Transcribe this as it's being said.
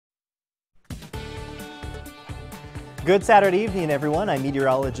Good Saturday evening, everyone. I'm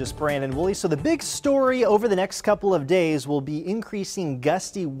meteorologist Brandon Woolley. So the big story over the next couple of days will be increasing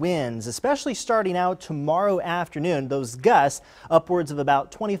gusty winds, especially starting out tomorrow afternoon. Those gusts upwards of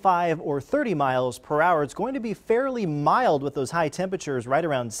about 25 or 30 miles per hour. It's going to be fairly mild with those high temperatures right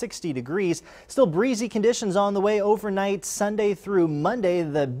around 60 degrees. Still breezy conditions on the way overnight Sunday through Monday.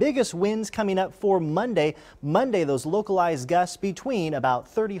 The biggest winds coming up for Monday. Those localized gusts between about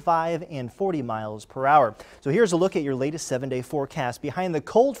 35 and 40 miles per hour. So here's a look at your latest 7-day forecast. Behind the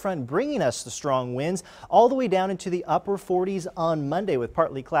cold front bringing us the strong winds all the way down into the upper 40s on Monday with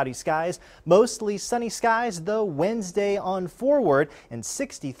partly cloudy skies. Mostly sunny skies though Wednesday on forward and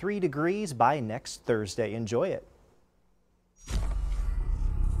 63 degrees by next Thursday. Enjoy it.